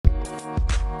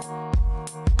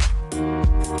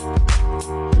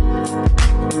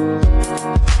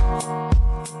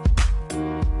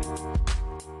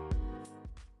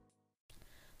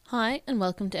Hi, and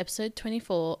welcome to episode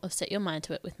 24 of Set Your Mind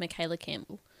to It with Michaela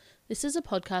Campbell. This is a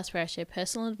podcast where I share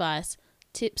personal advice,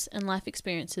 tips, and life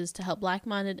experiences to help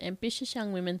like-minded, ambitious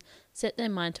young women set their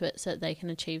mind to it so that they can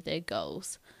achieve their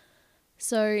goals.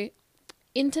 So,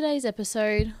 in today's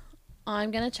episode,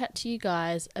 I'm going to chat to you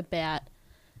guys about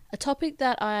a topic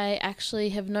that I actually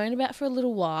have known about for a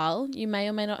little while. You may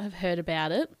or may not have heard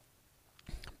about it,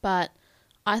 but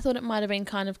I thought it might have been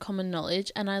kind of common knowledge,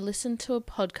 and I listened to a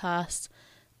podcast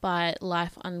by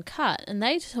Life Uncut, and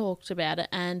they talked about it,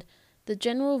 and the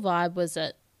general vibe was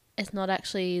that it's not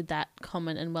actually that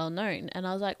common and well known. And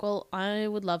I was like, well, I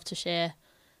would love to share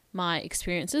my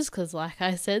experiences, because like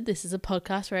I said, this is a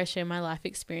podcast where I share my life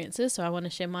experiences, so I want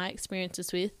to share my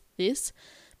experiences with this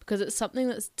because it's something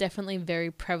that's definitely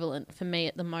very prevalent for me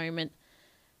at the moment.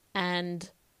 And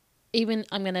even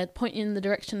I'm going to point you in the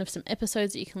direction of some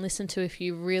episodes that you can listen to if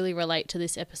you really relate to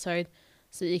this episode,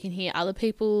 so that you can hear other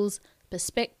people's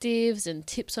perspectives and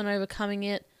tips on overcoming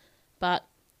it. But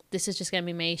this is just going to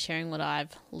be me sharing what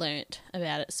I've learnt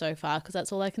about it so far, because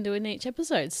that's all I can do in each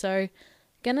episode. So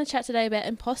going to chat today about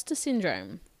imposter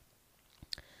syndrome.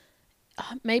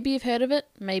 Maybe you've heard of it,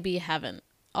 maybe you haven't.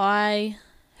 I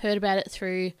heard about it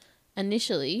through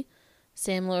initially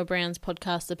Sam Laura Brown's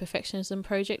podcast, The Perfectionism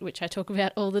Project, which I talk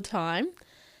about all the time.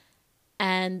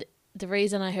 And the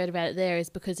reason I heard about it there is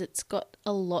because it's got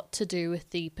a lot to do with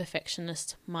the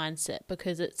perfectionist mindset,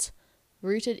 because it's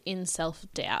rooted in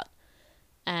self-doubt.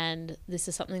 And this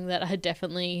is something that I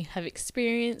definitely have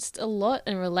experienced a lot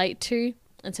and relate to.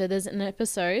 And so there's an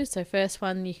episode. So first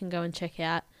one you can go and check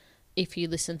out if you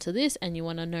listen to this and you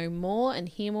want to know more and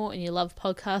hear more and you love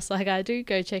podcasts like I do,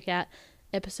 go check out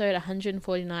episode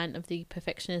 149 of the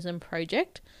Perfectionism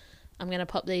Project. I'm going to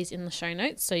pop these in the show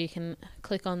notes so you can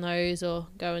click on those or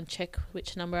go and check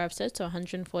which number I've said. So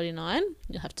 149.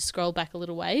 You'll have to scroll back a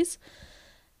little ways.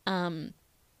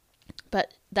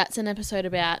 But that's an episode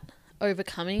about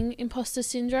overcoming imposter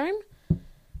syndrome.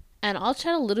 And I'll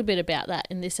chat a little bit about that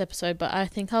in this episode, but I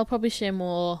think I'll probably share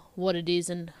more what it is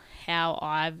and how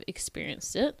I've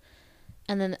experienced it.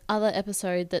 And then the other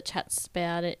episode that chats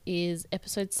about it is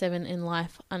episode 7 in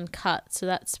Life Uncut. So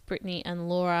that's Brittany and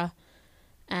Laura,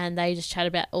 and they just chat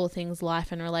about all things life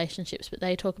and relationships, but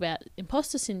they talk about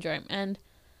imposter syndrome. And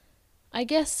I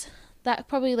guess that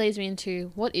probably leads me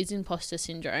into what is imposter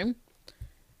syndrome,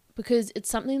 because it's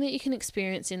something that you can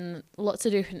experience in lots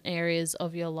of different areas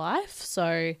of your life.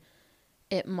 So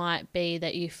it might be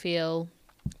that you feel,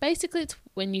 basically it's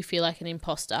when you feel like an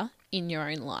imposter in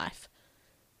your own life.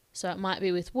 So it might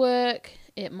be with work,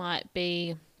 it might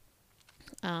be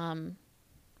anything.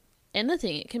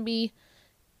 It can be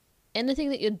anything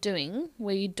that you're doing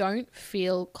where you don't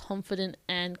feel confident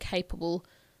and capable,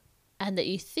 and that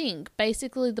you think,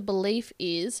 basically the belief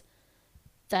is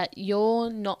that you're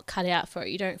not cut out for it.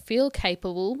 You don't feel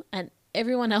capable and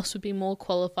everyone else would be more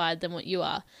qualified than what you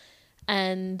are.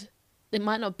 And it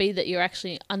might not be that you're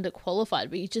actually underqualified,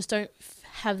 but you just don't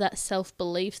have that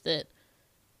self-belief that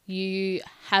you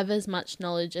have as much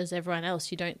knowledge as everyone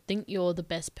else. You don't think you're the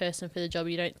best person for the job.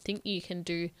 You don't think you can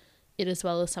do it as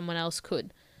well as someone else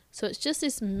could. So it's just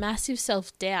this massive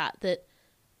self-doubt that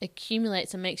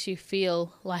accumulates and makes you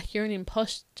feel like you're an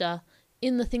imposter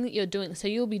in the thing that you're doing. So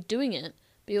you'll be doing it,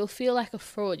 but you'll feel like a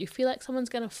fraud. You feel like someone's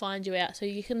going to find you out. So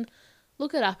you can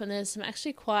look it up, and there's some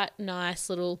actually quite nice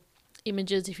little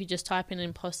images if you just type in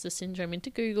imposter syndrome into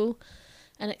Google,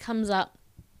 and it comes up.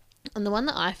 And the one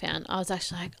that I found, I was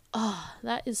actually like, oh,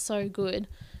 that is so good.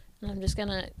 And I'm just going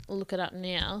to look it up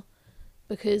now,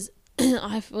 because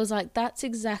I was like, that's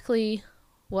exactly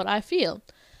what I feel.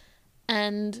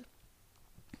 And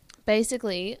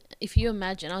basically, if you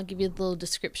imagine, I'll give you a little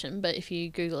description, but if you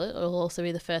Google it, it'll also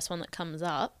be the first one that comes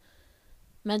up.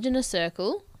 Imagine a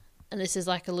circle, and this is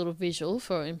like a little visual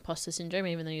for imposter syndrome,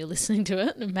 even though you're listening to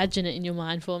it. Imagine it in your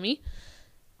mind for me.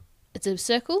 It's a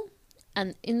circle,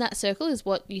 and in that circle is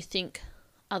what you think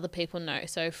other people know.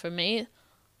 So for me,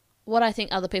 what I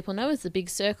think other people know is the big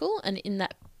circle, and in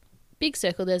that big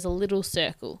circle there's a little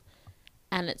circle,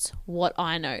 and it's what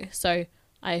I know. So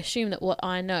I assume that what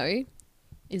I know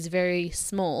is very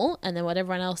small, and then what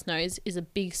everyone else knows is a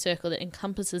big circle that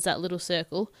encompasses that little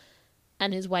circle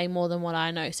and is way more than what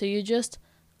I know. So you're just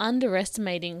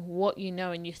underestimating what you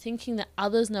know, and you're thinking that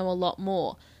others know a lot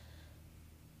more.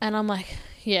 And I'm like,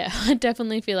 yeah, I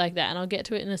definitely feel like that, and I'll get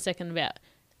to it in a second about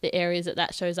the areas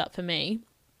that shows up for me.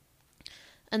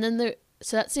 And then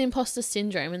so that's the imposter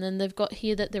syndrome, and then they've got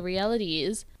here that the reality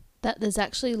is that there's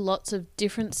actually lots of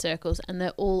different circles and they're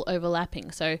all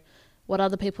overlapping. So what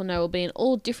other people know will be in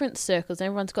all different circles.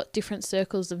 Everyone's got different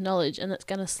circles of knowledge, and it's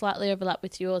going to slightly overlap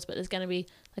with yours, but there's going to be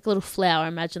like a little flower.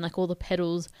 Imagine like all the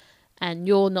petals and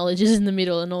your knowledge is in the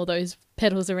middle and all those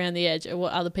petals around the edge are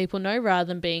what other people know, rather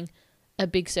than being a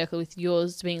big circle with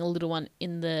yours being a little one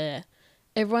in there.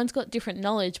 Everyone's got different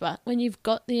knowledge, but when you've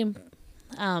got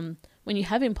when you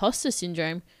have imposter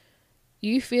syndrome,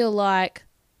 you feel like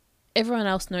everyone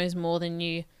else knows more than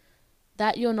you,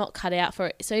 that you're not cut out for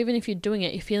it. So even if you're doing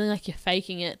it, you're feeling like you're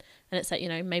faking it, and it's like,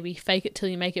 maybe fake it till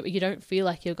you make it, but you don't feel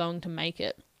like you're going to make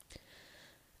it.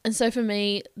 And so for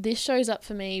me, this shows up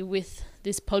for me with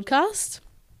this podcast.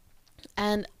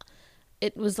 And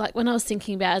it was like when I was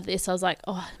thinking about this, I was like,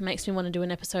 oh, it makes me want to do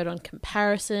an episode on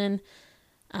comparison,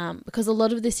 because a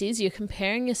lot of this is you're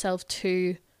comparing yourself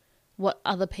to what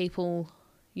other people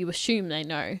you assume they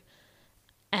know,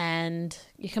 and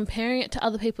you're comparing it to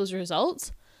other people's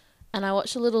results. And I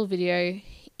watched a little video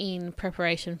in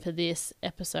preparation for this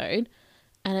episode,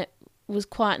 and it was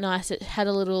quite nice. It had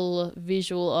a little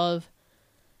visual of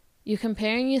you're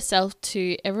comparing yourself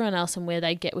to everyone else and where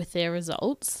they get with their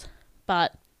results,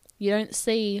 but you don't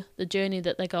see the journey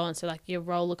that they go on. So like your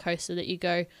roller coaster that you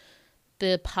go,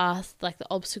 the path, like the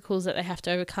obstacles that they have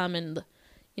to overcome, and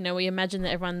we imagine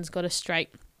that everyone's got a straight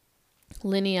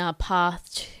linear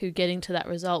path to getting to that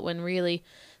result, when really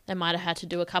they might have had to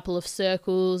do a couple of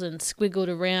circles and squiggled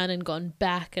around and gone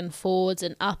back and forwards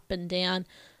and up and down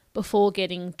before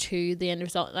getting to the end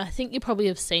result. And I think you probably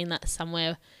have seen that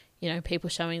somewhere, people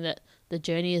showing that the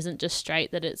journey isn't just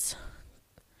straight, that it's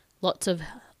lots of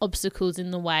obstacles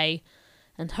in the way.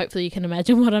 And hopefully you can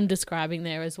imagine what I'm describing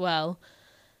there as well.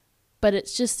 But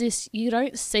it's just this, you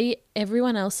don't see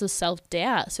everyone else's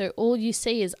self-doubt. So all you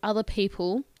see is other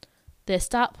people, their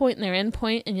start point and their end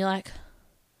point, and you're like,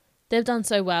 they've done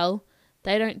so well.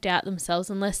 They don't doubt themselves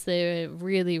unless they're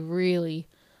really, really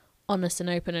honest and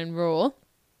open and raw.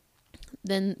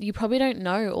 Then you probably don't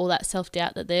know all that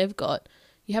self-doubt that they've got.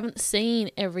 You haven't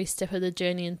seen every step of the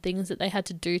journey and things that they had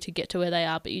to do to get to where they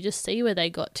are, but you just see where they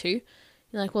got to.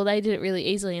 You're like, well, they did it really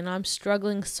easily and I'm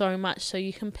struggling so much. So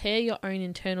you compare your own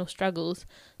internal struggles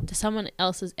to someone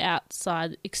else's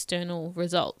outside external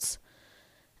results.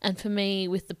 And for me,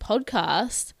 with the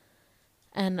podcast,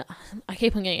 and I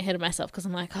keep on getting ahead of myself because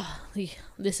I'm like, oh,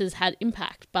 this has had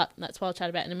impact, but that's what I'll chat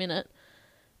about in a minute.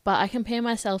 But I compare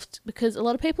myself because a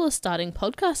lot of people are starting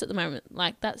podcasts at the moment.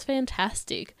 Like, that's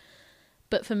fantastic.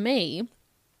 But for me,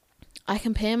 I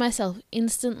compare myself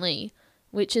instantly,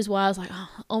 which is why I was like, oh,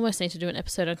 I almost need to do an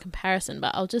episode on comparison,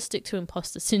 but I'll just stick to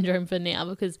imposter syndrome for now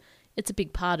because it's a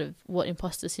big part of what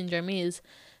imposter syndrome is.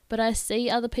 But I see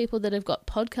other people that have got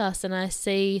podcasts and I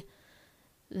see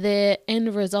their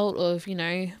end result of,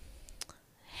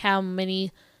 how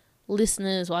many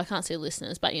listeners, well, I can't see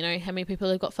listeners, but, how many people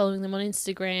they've got following them on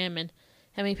Instagram and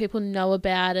how many people know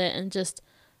about it, and just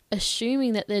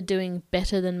assuming that they're doing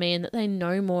better than me and that they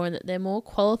know more and that they're more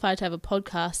qualified to have a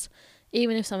podcast,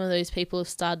 even if some of those people have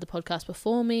started the podcast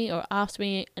before me or after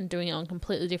me and doing it on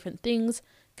completely different things,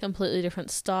 completely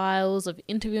different styles of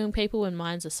interviewing people, and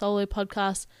mine's a solo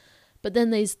podcast. But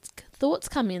then these thoughts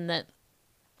come in that,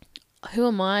 who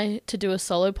am I to do a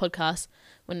solo podcast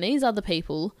when these other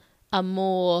people are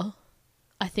more,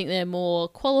 I think they're more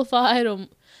qualified, or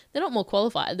they're not more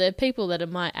qualified, they're people that are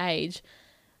my age.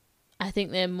 I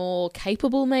think they're more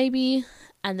capable maybe,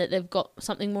 and that they've got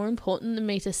something more important than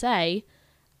me to say,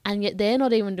 and yet they're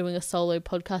not even doing a solo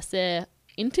podcast, they're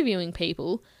interviewing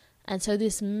people. And so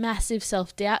this massive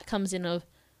self-doubt comes in of,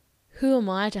 who am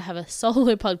I to have a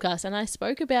solo podcast? And I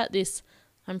spoke about this,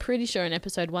 I'm pretty sure, in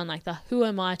episode 1, like the who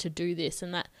am I to do this,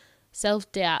 and that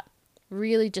self-doubt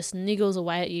really just niggles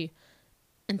away at you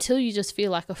until you just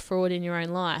feel like a fraud in your own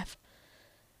life.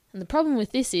 And the problem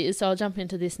with this is, so I'll jump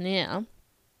into this now,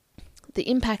 the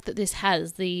impact that this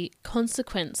has, the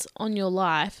consequence on your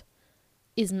life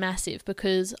is massive,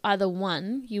 because either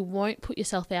one, you won't put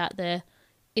yourself out there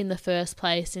in the first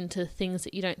place into things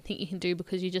that you don't think you can do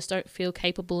because you just don't feel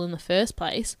capable in the first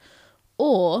place,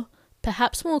 or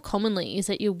perhaps more commonly is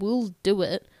that you will do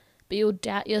it, but you'll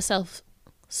doubt yourself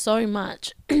so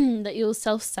much that you'll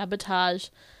self-sabotage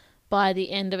by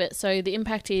the end of it. So the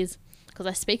impact is, because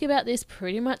I speak about this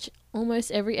pretty much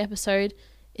almost every episode,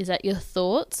 is that your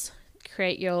thoughts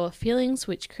create your feelings,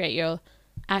 which create your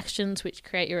actions, which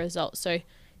create your results. So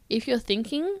if you're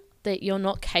thinking that you're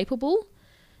not capable,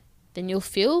 then you'll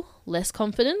feel less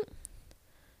confident.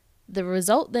 The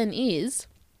result then is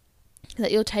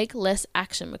that you'll take less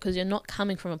action because you're not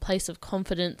coming from a place of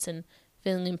confidence and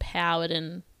feeling empowered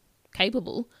and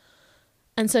capable.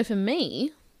 And so for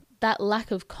me, that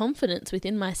lack of confidence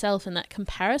within myself and that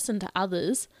comparison to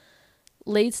others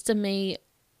leads to me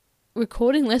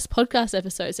recording less podcast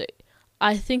episodes. So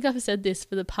I think I've said this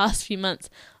for the past few months.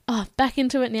 Oh, back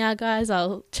into it now, guys.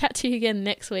 I'll chat to you again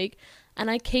next week. And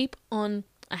I keep on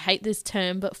I hate this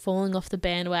term, but falling off the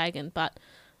bandwagon. But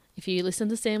if you listen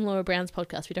to Sam Laura Brown's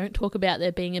podcast, we don't talk about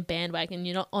there being a bandwagon.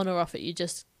 You're not on or off it. You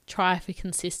just try for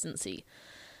consistency,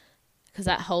 because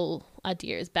that whole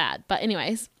idea is bad. But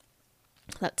anyways,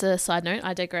 that's a side note.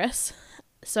 I digress.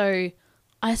 So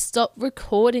I stopped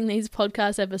recording these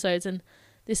podcast episodes, and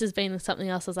this has been something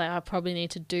else I was like, I probably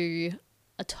need to do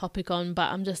a topic on,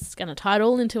 but I'm just going to tie it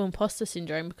all into imposter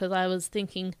syndrome, because I was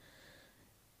thinking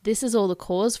this is all the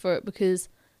cause for it, because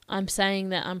I'm saying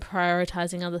that I'm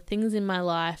prioritizing other things in my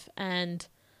life, and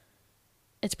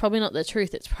it's probably not the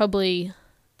truth. It's probably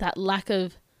that lack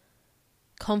of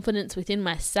confidence within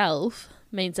myself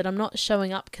means that I'm not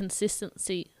showing up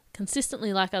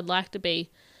consistently like I'd like to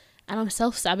be, and I'm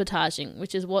self-sabotaging,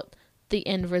 which is what the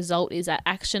end result is. That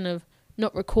action of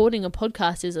not recording a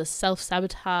podcast is a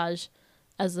self-sabotage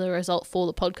as the result for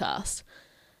the podcast.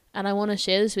 And I want to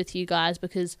share this with you guys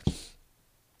because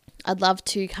I'd love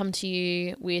to come to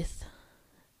you with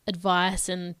advice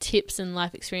and tips and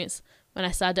life experience. When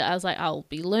I started, I was like, I'll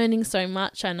be learning so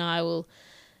much. I know I will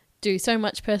do so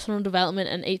much personal development,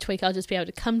 and each week I'll just be able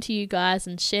to come to you guys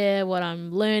and share what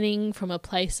I'm learning from a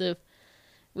place of,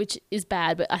 which is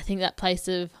bad, but I think that place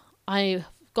of I've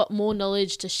got more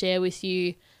knowledge to share with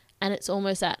you, and it's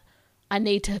almost that I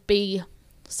need to be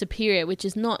superior, which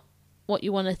is not what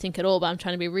you want to think at all, but I'm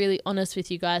trying to be really honest with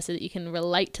you guys so that you can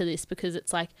relate to this, because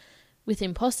it's like with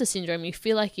imposter syndrome, you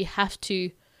feel like you have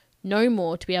to know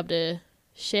more to be able to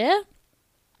share.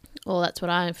 Or that's what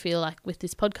I feel like with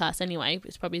this podcast anyway.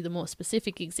 It's probably the more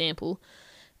specific example.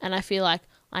 And I feel like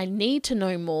I need to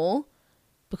know more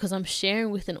because I'm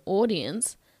sharing with an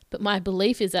audience, but my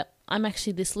belief is that I'm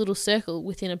actually this little circle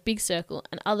within a big circle,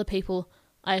 and other people,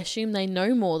 I assume they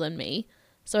know more than me.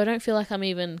 So I don't feel like I'm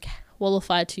even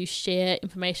qualified to share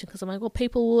information, because I'm like, well,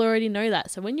 people will already know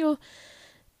that. So when you're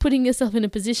putting yourself in a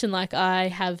position like I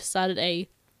have started a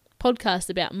podcast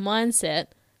about mindset,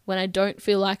 when I don't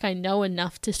feel like I know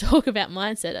enough to talk about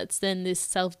mindset, it's then this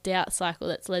self-doubt cycle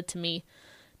that's led to me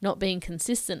not being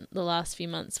consistent the last few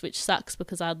months, which sucks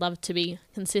because I'd love to be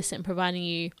consistent providing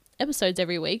you episodes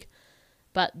every week.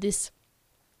 But this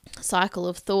cycle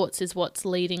of thoughts is what's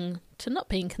leading to not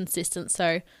being consistent. So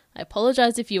I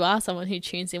apologize if you are someone who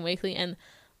tunes in weekly. And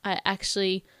I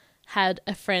actually had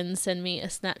a friend send me a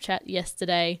Snapchat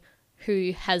yesterday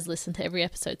who has listened to every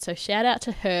episode. So shout out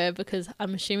to her, because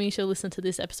I'm assuming she'll listen to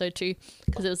this episode too,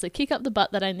 because it was the kick up the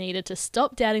butt that I needed to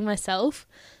stop doubting myself,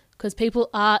 because people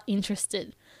are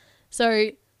interested. So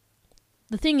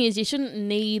the thing is, you shouldn't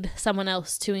need someone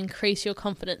else to increase your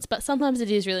confidence, but sometimes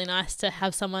it is really nice to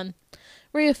have someone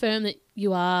reaffirm that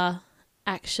you are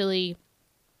actually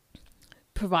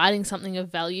providing something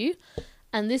of value.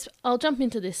 And this, I'll jump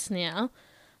into this now.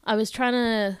 I was trying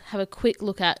to have a quick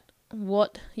look at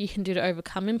what you can do to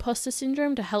overcome imposter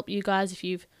syndrome to help you guys if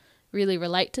you really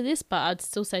relate to this, but I'd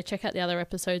still say check out the other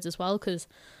episodes as well, because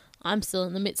I'm still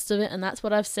in the midst of it, and that's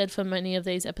what I've said for many of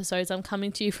these episodes. I'm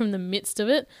coming to you from the midst of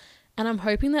it, and I'm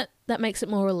hoping that that makes it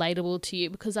more relatable to you,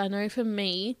 because I know for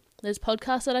me, there's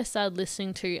podcasts that I started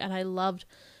listening to and I loved.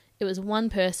 It was one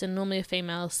person, normally a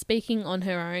female, speaking on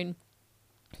her own,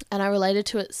 and I related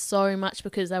to it so much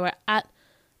because they were at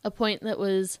a point that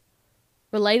was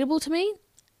relatable to me,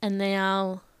 and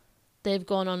now they've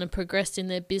gone on and progressed in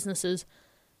their businesses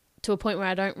to a point where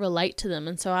I don't relate to them.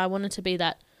 And so I wanted to be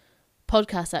that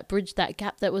podcast that bridged that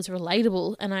gap that was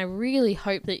relatable. And I really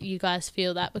hope that you guys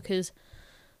feel that, because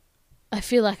I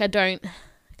feel like I don't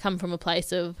come from a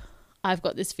place of I've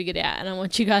got this figured out. And I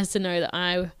want you guys to know that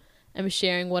I am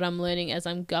sharing what I'm learning as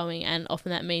I'm going. And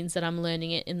often that means that I'm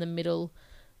learning it in the middle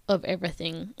of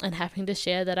everything and having to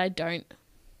share that I don't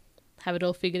have it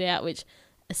all figured out, which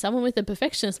as someone with a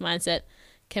perfectionist mindset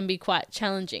can be quite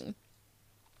challenging.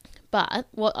 But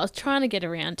what I was trying to get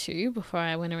around to before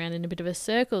I went around in a bit of a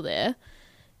circle there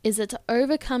is that to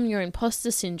overcome your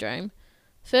imposter syndrome,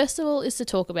 first of all, is to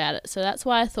talk about it. So that's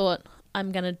why I thought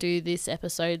I'm going to do this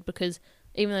episode, because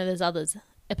even though there's others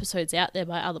episodes out there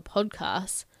by other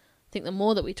podcasts, I think the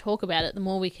more that we talk about it, the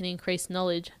more we can increase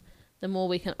knowledge, the more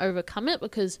we can overcome it,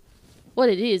 because what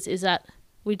it is that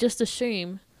we just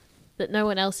assume that no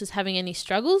one else is having any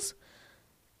struggles,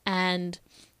 and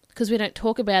because we don't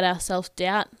talk about our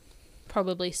self-doubt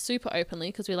probably super openly,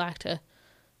 because we like to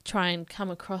try and come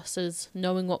across as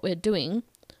knowing what we're doing,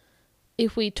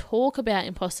 if we talk about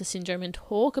imposter syndrome and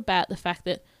talk about the fact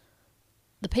that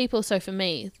the people, so for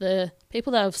me, the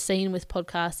people that I've seen with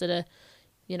podcasts that are,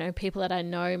 you know, people that I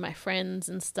know, my friends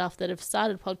and stuff that have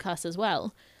started podcasts as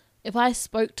well, if I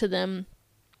spoke to them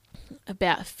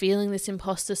about feeling this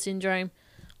imposter syndrome,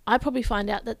 I probably find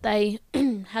out that they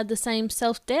had the same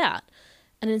self-doubt.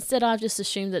 And instead I've just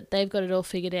assumed that they've got it all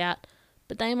figured out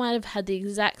but they might have had the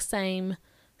exact same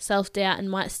self-doubt and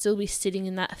might still be sitting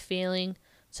in that feeling.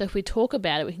 So if we talk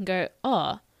about it, we can go,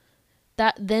 oh,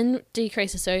 that then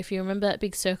decreases. So if you remember that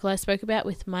big circle I spoke about,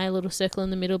 with my little circle in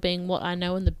the middle being what I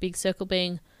know and the big circle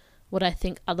being what I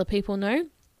think other people know,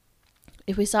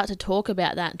 if we start to talk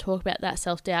about that and talk about that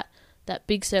self-doubt, that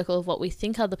big circle of what we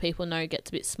think other people know gets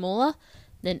a bit smaller,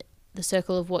 then the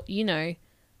circle of what you know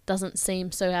doesn't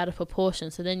seem so out of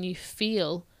proportion. So then you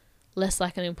feel less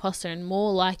like an imposter and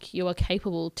more like you are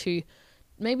capable to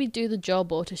maybe do the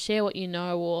job or to share what you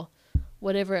know or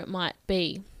whatever it might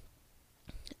be.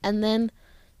 And then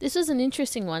this was an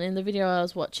interesting one in the video I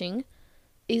was watching,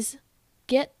 is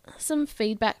get some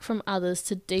feedback from others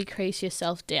to decrease your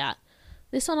self-doubt.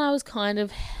 This one I was kind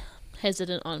of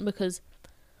hesitant on because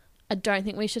I don't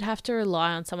think we should have to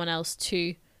rely on someone else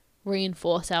to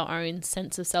reinforce our own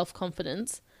sense of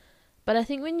self-confidence. But I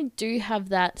think when you do have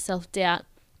that self-doubt,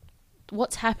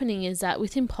 what's happening is that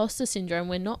with imposter syndrome,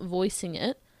 we're not voicing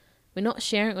it. We're not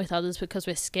sharing it with others because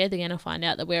we're scared they're going to find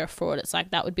out that we're a fraud. It's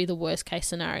like that would be the worst case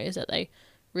scenario, is that they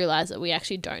realize that we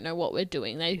actually don't know what we're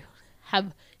doing. They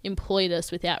have employed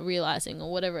us without realizing,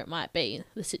 or whatever it might be,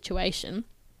 the situation.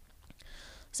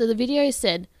 So the video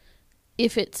said,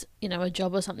 if it's, a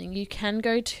job or something, you can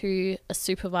go to a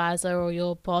supervisor or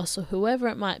your boss or whoever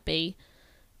it might be.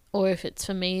 Or if it's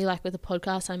for me, like with a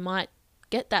podcast, I might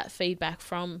get that feedback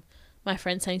from my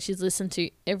friend saying she's listened to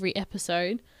every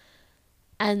episode.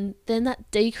 And then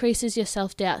that decreases your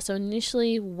self-doubt. So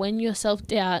initially, when your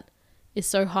self-doubt is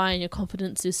so high and your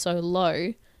confidence is so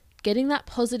low, getting that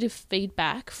positive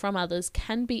feedback from others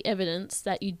can be evidence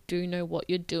that you do know what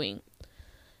you're doing.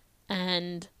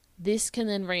 And this can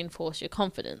then reinforce your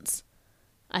confidence.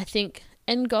 I think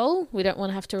end goal, we don't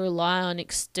want to have to rely on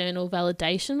external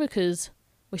validation because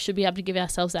we should be able to give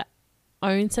ourselves that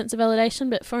own sense of validation.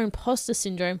 But for imposter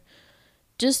syndrome,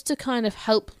 just to kind of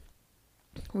help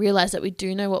realize that we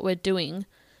do know what we're doing.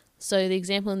 So the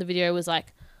example in the video was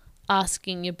like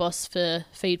asking your boss for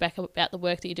feedback about the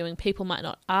work that you're doing. People might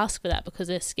not ask for that because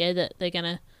they're scared that they're going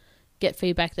to get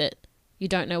feedback that you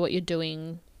don't know what you're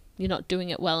doing, you're not doing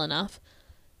it well enough.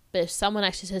 But if someone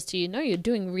actually says to you, no, you're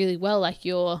doing really well, like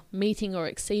you're meeting or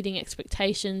exceeding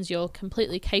expectations, you're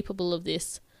completely capable of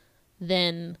this,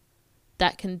 then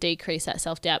that can decrease that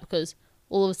self-doubt because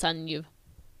all of a sudden you've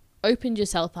opened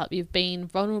yourself up, you've been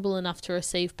vulnerable enough to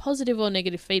receive positive or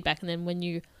negative feedback, and then when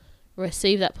you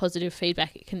receive that positive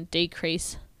feedback, it can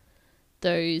decrease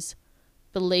those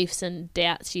beliefs and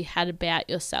doubts you had about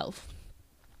yourself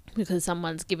because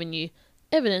someone's given you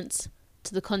evidence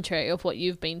to the contrary of what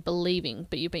you've been believing,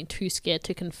 but you've been too scared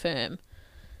to confirm.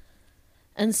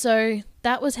 And so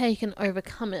that was how you can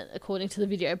overcome it according to the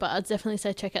video, but I'd definitely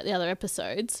say check out the other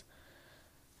episodes.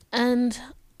 And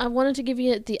I wanted to give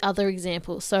you the other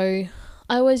example. So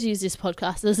I always use this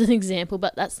podcast as an example,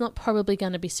 but that's not probably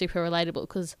going to be super relatable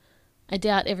because I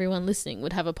doubt everyone listening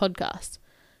would have a podcast.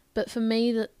 But for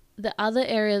me, the other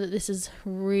area that this has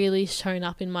really shown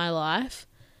up in my life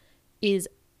is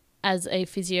as a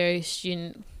physio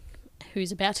student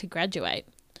who's about to graduate.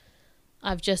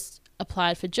 I've just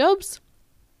applied for jobs,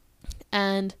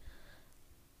 and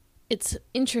it's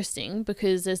interesting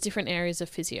because there's different areas of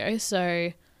physio.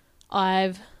 So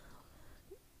I've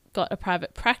got a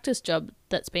private practice job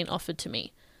that's been offered to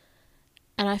me.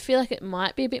 And I feel like it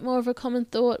might be a bit more of a common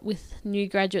thought with new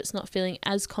graduates not feeling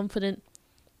as confident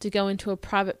to go into a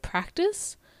private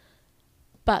practice.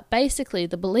 But basically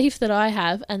the belief that I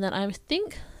have, and that I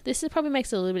think this probably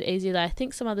makes it a little bit easier, that I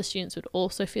think some other students would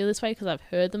also feel this way because I've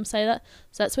heard them say that.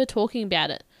 So that's why talking about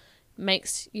it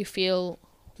makes you feel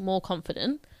more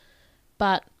confident.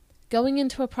 But going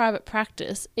into a private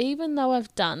practice, even though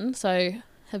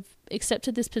have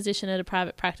accepted this position at a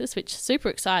private practice, which is super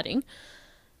exciting,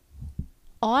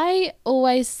 I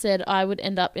always said I would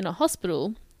end up in a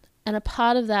hospital, and a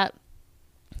part of that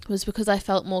was because I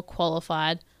felt more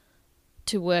qualified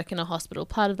to work in a hospital.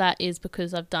 Part of that is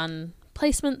because I've done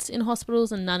placements in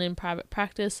hospitals and none in private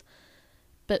practice.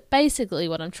 But basically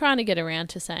what I'm trying to get around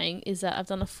to saying is that I've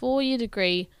done a 4-year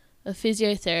degree of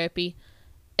physiotherapy.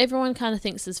 Everyone kind of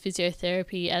thinks of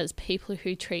physiotherapy as people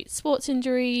who treat sports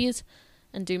injuries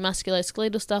and do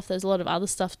musculoskeletal stuff. There's a lot of other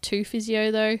stuff to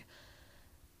physio though.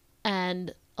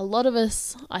 And a lot of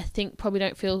us, I think, probably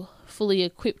don't feel fully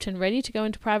equipped and ready to go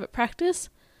into private practice.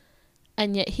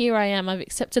 And yet here I am, I've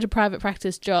accepted a private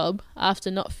practice job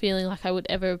after not feeling like I would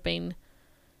ever have been,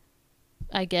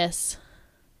 I guess,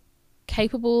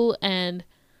 capable and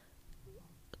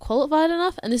qualified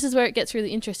enough. And this is where it gets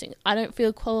really interesting. I don't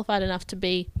feel qualified enough to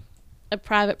be a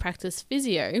private practice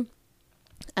physio,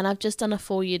 and I've just done a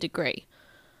 4-year degree.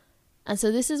 And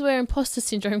so this is where imposter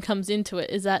syndrome comes into it,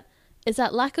 is that it's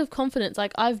that lack of confidence.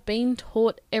 Like, I've been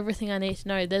taught everything I need to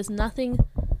know. There's nothing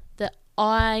that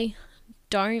I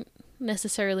don't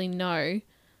necessarily know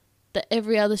that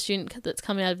every other student that's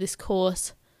coming out of this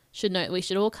course should know. We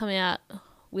should all come out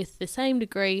with the same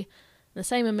degree, the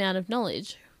same amount of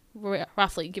knowledge,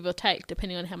 roughly, give or take,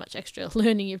 depending on how much extra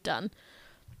learning you've done.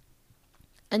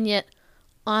 And yet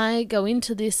I go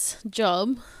into this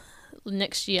job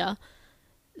next year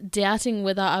doubting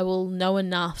whether I will know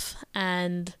enough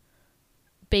and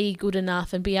be good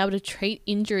enough and be able to treat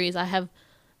injuries. I have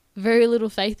very little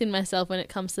faith in myself when it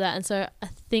comes to that. And so I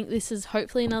think this is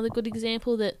hopefully another good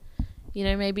example that, you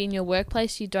know, maybe in your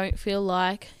workplace you don't feel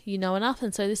like you know enough.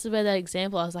 And so this is where that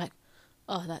example, I was like,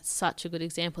 oh, that's such a good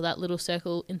example, that little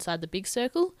circle inside the big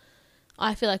circle.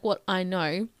 I feel like what I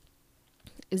know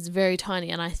is very tiny,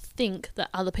 and I think that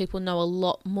other people know a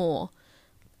lot more.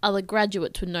 Other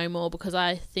graduates would know more, because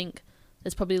I think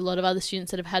there's probably a lot of other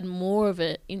students that have had more of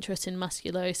an interest in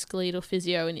musculoskeletal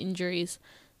physio and injuries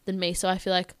than me. So I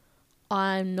feel like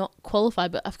I'm not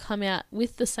qualified, but I've come out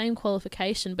with the same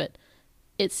qualification, but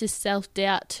it's this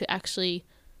self-doubt to actually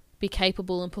be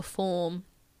capable and perform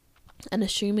and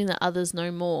assuming that others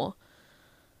know more.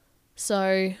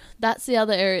 So that's the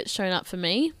other area it's shown up for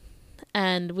me.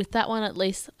 And with that one, at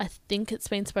least, I think it's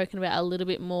been spoken about a little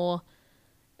bit more.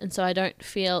 And so I don't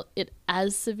feel it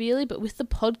as severely. But with the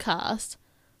podcast,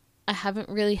 I haven't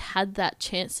really had that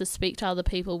chance to speak to other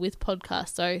people with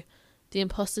podcasts. So the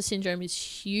imposter syndrome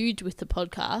is huge with the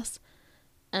podcast.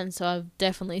 And so I've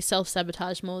definitely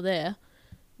self-sabotaged more there.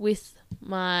 With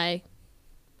my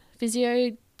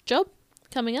physio job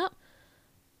coming up,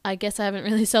 I guess I haven't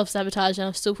really self-sabotaged, and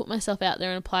I've still put myself out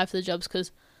there and applied for the jobs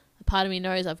because a part of me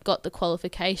knows I've got the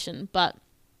qualification, but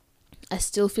I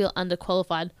still feel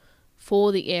underqualified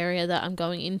for the area that I'm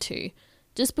going into,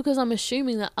 just because I'm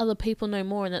assuming that other people know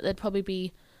more and that there'd probably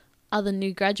be other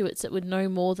new graduates that would know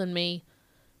more than me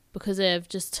because they've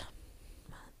just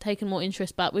taken more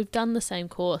interest. But we've done the same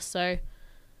course, so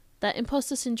that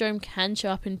imposter syndrome can show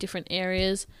up in different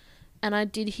areas. And I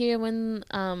did hear when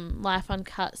Life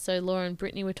Uncut, so Laura and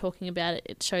Brittany were talking about it,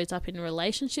 it shows up in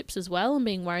relationships as well, and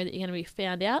being worried that you're going to be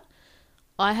found out.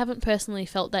 I haven't personally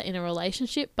felt that in a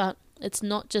relationship, but it's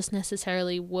not just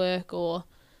necessarily work or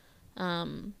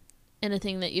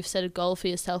anything that you've set a goal for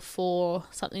yourself for,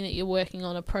 something that you're working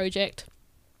on, a project.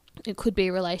 It could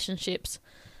be relationships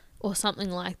or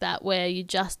something like that, where you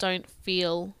just don't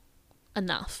feel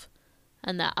enough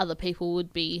and that other people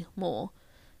would be more.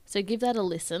 So give that a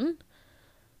listen.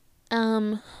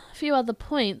 A few other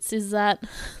points is that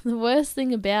the worst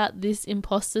thing about this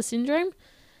imposter syndrome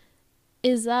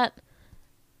is that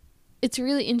it's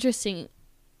really interesting.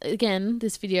 Again,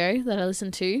 this video that I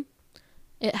listened to,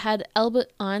 it had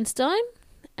Albert Einstein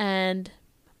and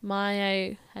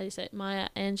Maya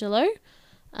Angelou,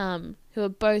 who are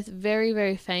both very,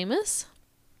 very famous,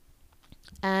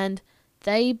 and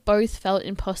they both felt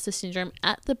imposter syndrome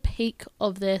at the peak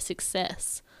of their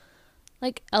success.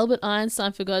 Like, Albert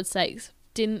Einstein, for God's sakes,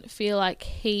 didn't feel like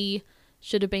he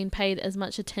should have been paid as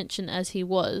much attention as he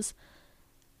was.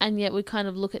 And yet we kind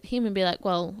of look at him and be like,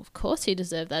 well, of course he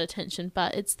deserved that attention.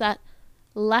 But it's that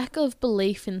lack of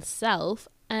belief in self,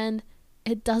 and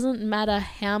it doesn't matter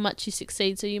how much you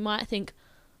succeed. So you might think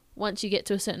once you get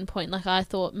to a certain point, like I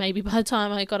thought maybe by the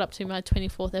time I got up to my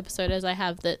 24th episode, as I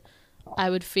have, that I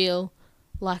would feel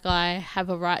like I have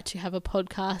a right to have a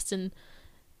podcast and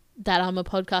that I'm a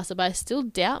podcaster, but I still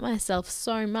doubt myself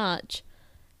so much.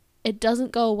 It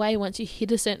doesn't go away once you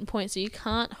hit a certain point, so you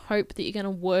can't hope that you're going to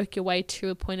work your way to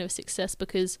a point of success,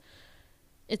 because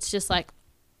it's just like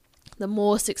the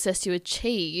more success you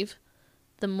achieve,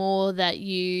 the more that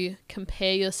you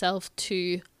compare yourself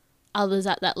to others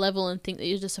at that level and think that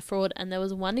you're just a fraud. And there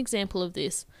was one example of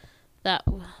this that,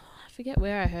 I forget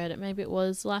where I heard it, maybe it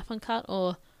was Life Uncut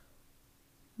or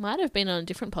might have been on a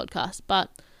different podcast, but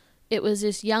it was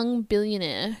this young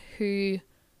billionaire who,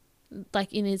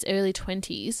 like in his early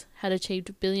 20s, had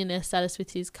achieved billionaire status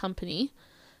with his company,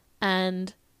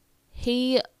 and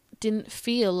he didn't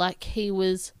feel like he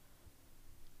was,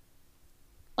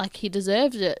 like he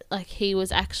deserved it, like he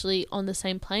was actually on the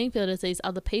same playing field as these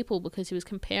other people, because he was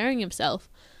comparing himself.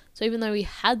 So even though he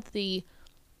had the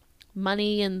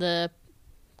money and the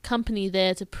company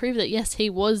there to prove that yes, he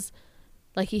was,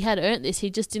 like he had earned this, he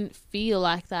just didn't feel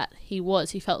like that he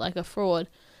felt like a fraud.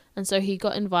 And so he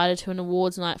got invited to an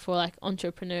awards night for like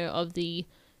Entrepreneur of the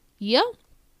Year,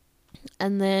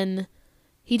 and then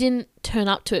he didn't turn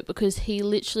up to it because he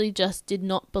literally just did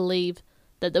not believe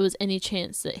that there was any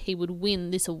chance that he would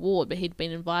win this award, but he'd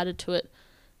been invited to it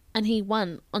and he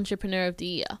won Entrepreneur of the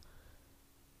Year.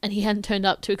 and he hadn't turned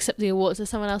up to accept the award, so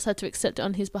someone else had to accept it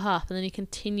on his behalf, and then he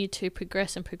continued to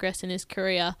progress in his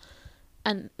career.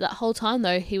 And that whole time,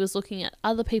 though, he was looking at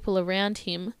other people around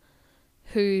him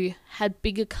who had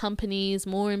bigger companies,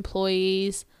 more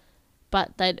employees,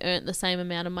 but they'd earned the same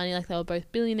amount of money, like they were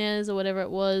both billionaires or whatever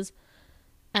it was.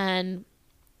 And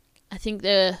I think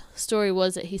the story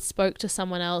was that he spoke to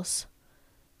someone else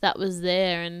that was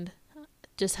there and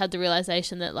just had the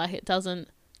realization that, like, it doesn't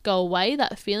go away,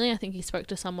 that feeling. I think he spoke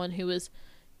to someone who was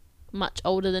much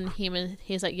older than him, and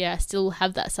he's like, yeah, I still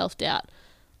have that self-doubt.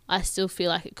 I still feel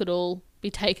like it could all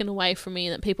be taken away from me,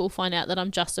 and that people find out that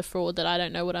I'm just a fraud, that I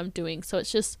don't know what I'm doing. So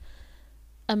it's just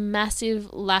a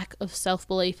massive lack of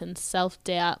self-belief and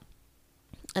self-doubt,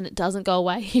 and it doesn't go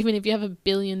away even if you have $1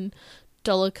 billion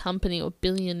company, or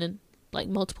billion and like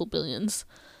multiple billions.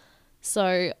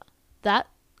 So that,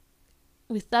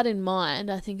 with that in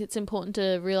mind, I think it's important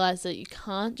to realize that you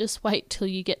can't just wait till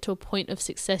you get to a point of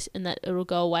success and that it'll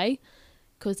go away,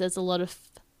 because there's a lot of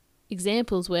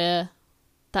examples where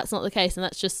that's not the case, and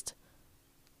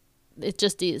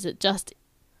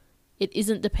it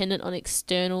isn't dependent on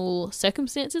external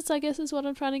circumstances, I guess is what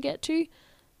I'm trying to get to,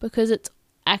 because it's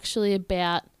actually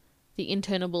about the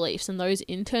internal beliefs, and those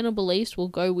internal beliefs will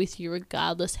go with you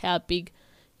regardless how big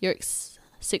your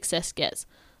success gets.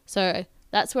 So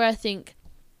that's where I think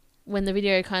when the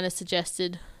video kind of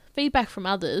suggested feedback from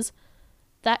others,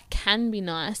 that can be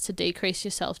nice to decrease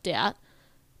your self-doubt,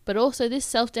 but also this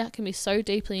self-doubt can be so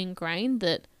deeply ingrained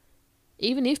that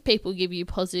even if people give you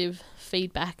positive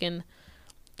feedback and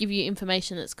give you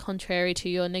information that's contrary to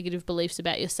your negative beliefs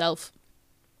about yourself,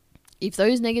 if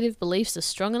those negative beliefs are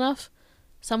strong enough,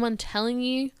 someone telling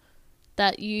you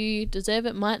that you deserve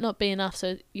it might not be enough.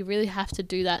 So you really have to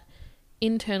do that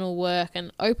internal work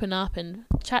and open up and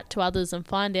chat to others and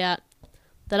find out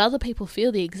that other people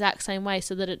feel the exact same way,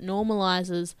 so that it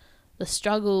normalizes the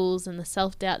struggles and the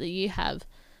self-doubt that you have.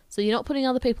 So you're not putting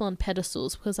other people on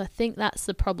pedestals, because I think that's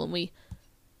the problem. We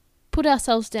put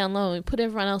ourselves down low and we put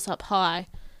everyone else up high,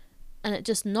 and it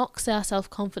just knocks our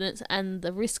self-confidence, and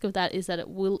the risk of that is that it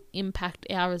will impact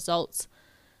our results.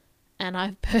 And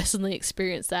I've personally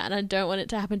experienced that, and I don't want it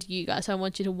to happen to you guys. So I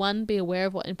want you to, 1, be aware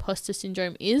of what imposter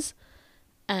syndrome is,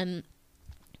 and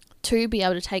 2, be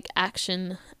able to take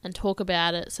action and talk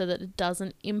about it so that it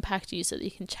doesn't impact you, so that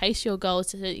you can chase your goals,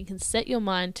 so that you can set your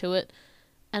mind to it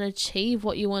and achieve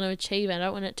what you want to achieve. And I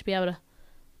don't want it to be able to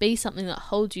be something that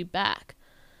holds you back.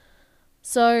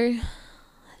 So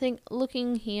I think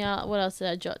looking here, what else did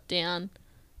I jot down?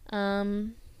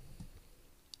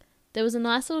 There was a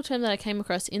nice little term that I came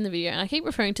across in the video, and I keep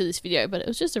referring to this video, but it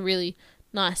was just a really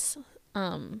nice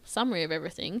summary of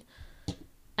everything.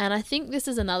 And I think this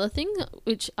is another thing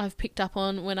which I've picked up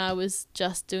on when I was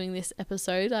just doing this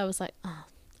episode. I was like, oh,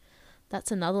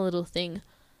 that's another little thing.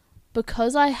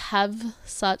 Because I have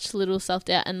such little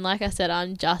self-doubt, and like I said,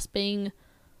 I'm just being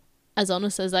as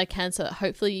honest as I can, so that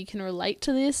hopefully you can relate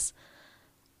to this.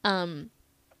 When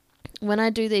I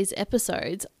do these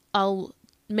episodes, I'll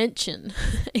mention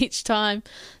each time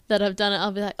that I've done it.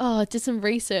 I'll be like, oh, I did some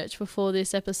research before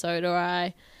this episode, or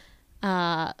I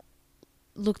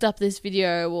looked up this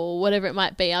video, or whatever it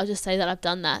might be. I'll just say that I've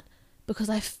done that, because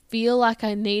I feel like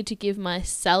I need to give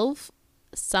myself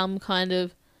some kind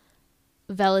of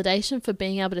validation for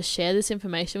being able to share this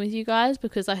information with you guys,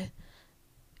 because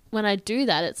when I do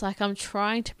that, it's like I'm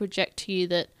trying to project to you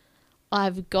that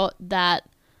I've got that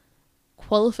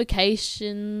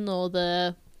qualification, or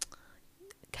the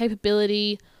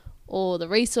capability, or the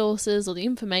resources, or the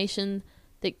information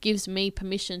that gives me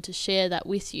permission to share that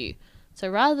with you. So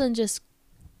rather than just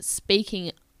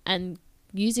speaking and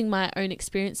using my own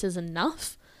experiences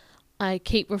enough, I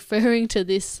keep referring to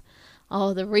this,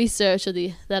 the research or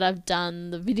that I've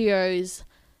done, the videos,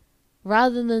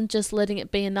 rather than just letting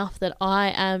it be enough that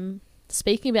I am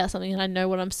speaking about something and I know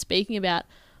what I'm speaking about.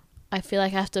 I feel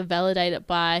like I have to validate it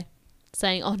by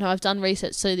saying, oh no, I've done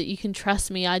research, so that you can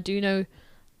trust me. I do know,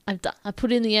 I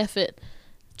put in the effort.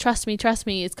 Trust me.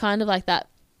 It's kind of like that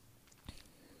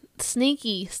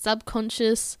sneaky,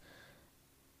 subconscious,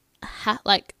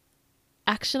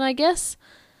 action, I guess.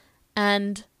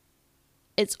 And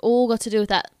it's all got to do with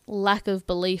that lack of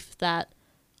belief that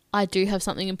I do have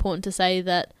something important to say,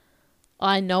 that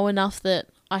I know enough that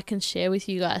I can share with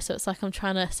you guys. So it's like I'm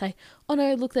trying to say, oh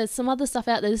no, look, there's some other stuff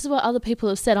out there. This is what other people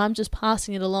have said. I'm just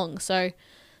passing it along. So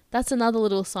that's another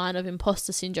little sign of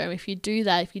imposter syndrome. If you do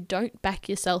that, if you don't back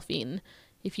yourself in,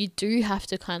 if you do have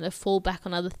to kind of fall back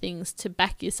on other things to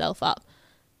back yourself up,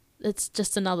 it's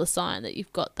just another sign that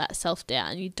you've got that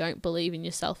self-doubt and you don't believe in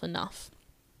yourself enough.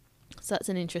 So that's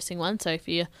an interesting one. So if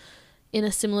you're in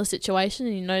a similar situation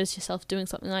and you notice yourself doing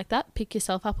something like that, pick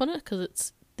yourself up on it,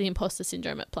 because the imposter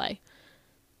syndrome at play.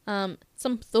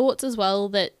 Some thoughts as well,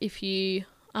 that if you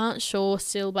aren't sure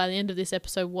still by the end of this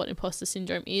episode what imposter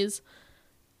syndrome is,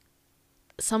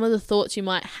 some of the thoughts you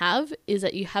might have is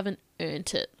that you haven't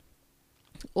earned it,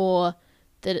 or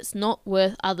that it's not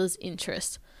worth others'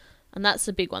 interest. And that's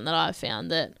the big one that I've found,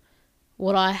 that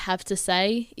what I have to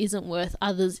say isn't worth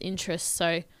others' interest.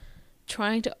 So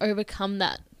trying to overcome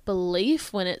that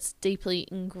belief when it's deeply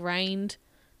ingrained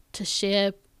to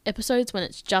share episodes when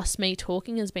it's just me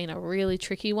talking has been a really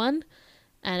tricky one,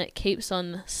 and it keeps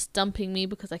on stumping me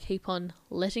because I keep on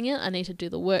letting it. I need to do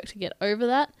the work to get over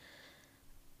that.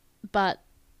 But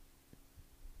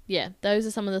yeah, those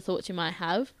are some of the thoughts you might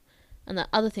have. And the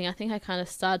other thing I think I kind of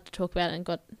started to talk about and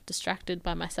got distracted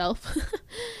by myself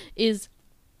is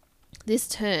this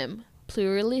term,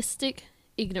 pluralistic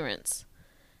ignorance.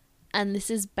 And this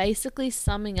is basically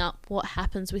summing up what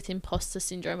happens with imposter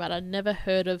syndrome, but I'd never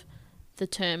heard of the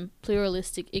term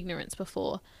pluralistic ignorance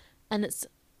before. And it's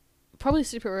probably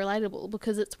super relatable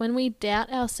because it's when we doubt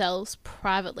ourselves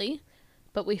privately,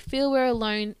 but we feel we're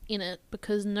alone in it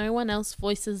because no one else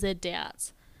voices their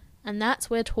doubts. And that's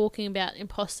where talking about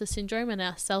imposter syndrome and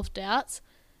our self-doubts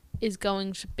is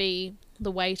going to be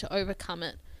the way to overcome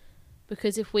it.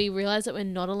 Because if we realize that we're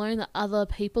not alone, that other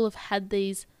people have had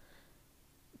these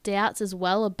doubts as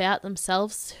well about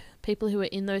themselves, people who are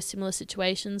in those similar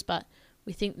situations, but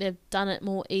we think they've done it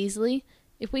more easily.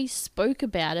 If we spoke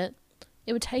about it,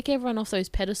 it would take everyone off those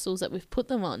pedestals that we've put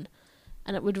them on,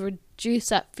 and it would reduce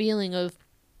that feeling of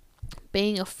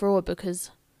being a fraud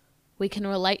because we can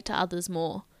relate to others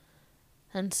more.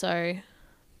 And so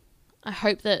I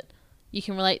hope that you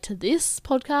can relate to this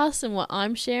podcast and what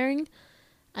I'm sharing,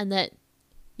 and that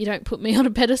you don't put me on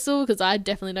a pedestal, because I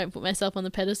definitely don't put myself on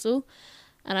the pedestal.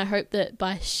 And I hope that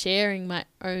by sharing my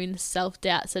own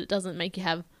self-doubts, that it doesn't make you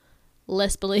have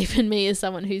less belief in me as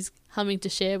someone who's coming to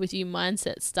share with you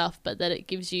mindset stuff, but that it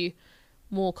gives you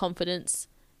more confidence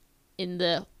in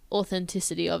the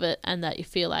authenticity of it, and that you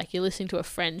feel like you're listening to a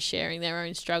friend sharing their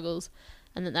own struggles,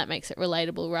 and that makes it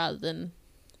relatable rather than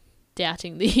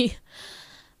doubting the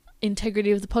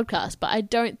integrity of the podcast. But I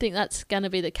don't think that's going to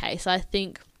be the case. I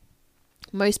think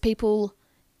most people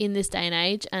in this day and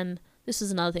age, and this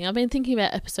is another thing, I've been thinking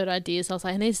about episode ideas. I was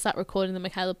like, I need to start recording them.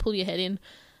 Michaela, pull your head in.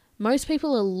 Most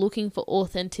people are looking for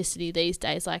authenticity these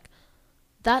days. Like,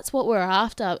 that's what we're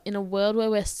after in a world where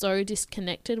we're so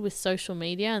disconnected with social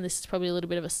media. And this is probably a little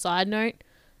bit of a side note,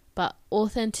 but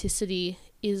authenticity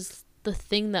is the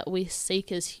thing that we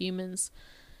seek as humans.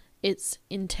 It's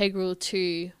integral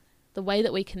to the way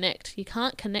that we connect. You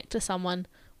can't connect to someone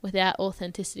without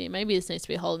authenticity. Maybe this needs to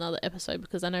be a whole nother episode,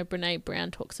 because I know Brene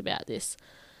Brown talks about this.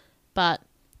 But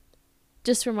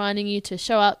just reminding you to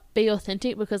show up, be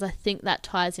authentic, because I think that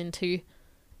ties into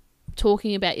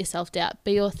talking about your self-doubt.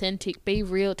 Be authentic, be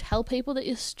real, tell people that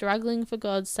you're struggling, for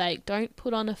God's sake. Don't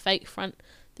put on a fake front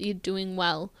that you're doing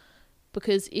well,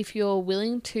 because if you're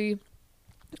willing to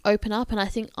open up, and I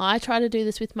think I try to do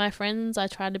this with my friends, I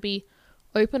try to be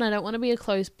open. I don't want to be a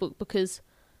closed book, because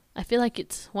I feel like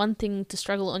it's one thing to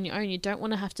struggle on your own. You don't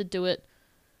want to have to do it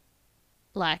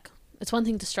it's one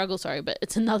thing to struggle, but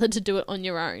it's another to do it on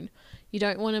your own. You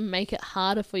don't want to make it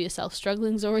harder for yourself.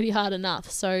 Struggling's already hard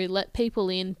enough. So let people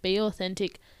in, be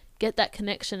authentic, get that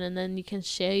connection, and then you can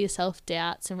share your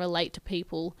self-doubts and relate to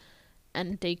people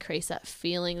and decrease that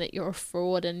feeling that you're a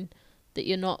fraud and that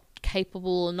you're not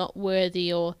capable or not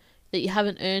worthy, or that you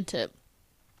haven't earned it.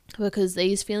 Because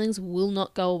these feelings will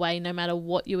not go away no matter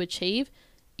what you achieve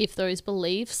if those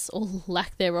beliefs, or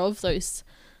lack thereof, those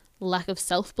lack of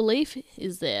self-belief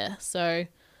is there. So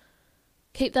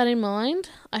keep that in mind.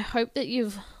 I hope that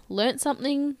you've learnt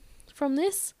something from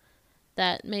this,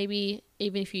 that maybe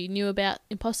even if you knew about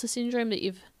imposter syndrome, that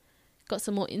you've got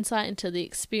some more insight into the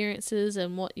experiences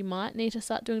and what you might need to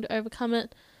start doing to overcome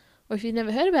it. Or if you've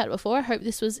never heard about it before, I hope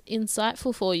this was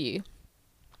insightful for you.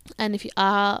 And if you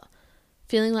are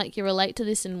feeling like you relate to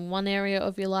this in one area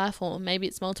of your life, or maybe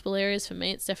it's multiple areas, for me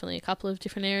it's definitely a couple of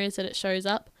different areas that it shows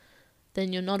up,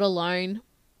 then you're not alone,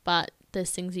 but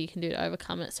there's things that you can do to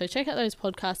overcome it. So check out those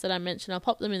podcasts that I mentioned. I'll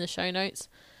pop them in the show notes.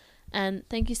 And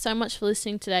thank you so much for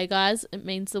listening today, guys. It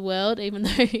means the world, even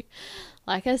though,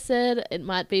 like I said, it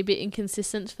might be a bit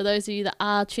inconsistent. For those of you that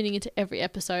are tuning into every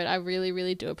episode, I really,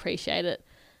 really do appreciate it.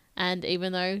 And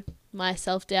even though my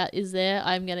self-doubt is there,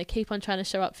 I'm going to keep on trying to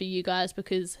show up for you guys,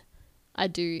 because I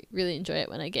do really enjoy it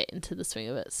when I get into the swing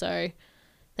of it. So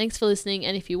thanks for listening.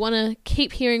 And if you want to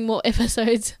keep hearing more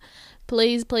episodes,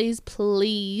 please, please,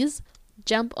 please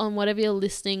jump on whatever you're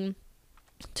listening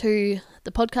to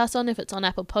the podcast on. If it's on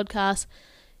Apple Podcasts,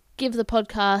 give the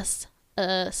podcast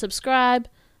a subscribe,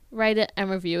 rate it, and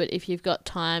review it if you've got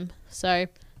time. So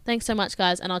Thanks so much,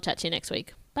 guys, and I'll chat to you next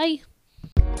week. Bye.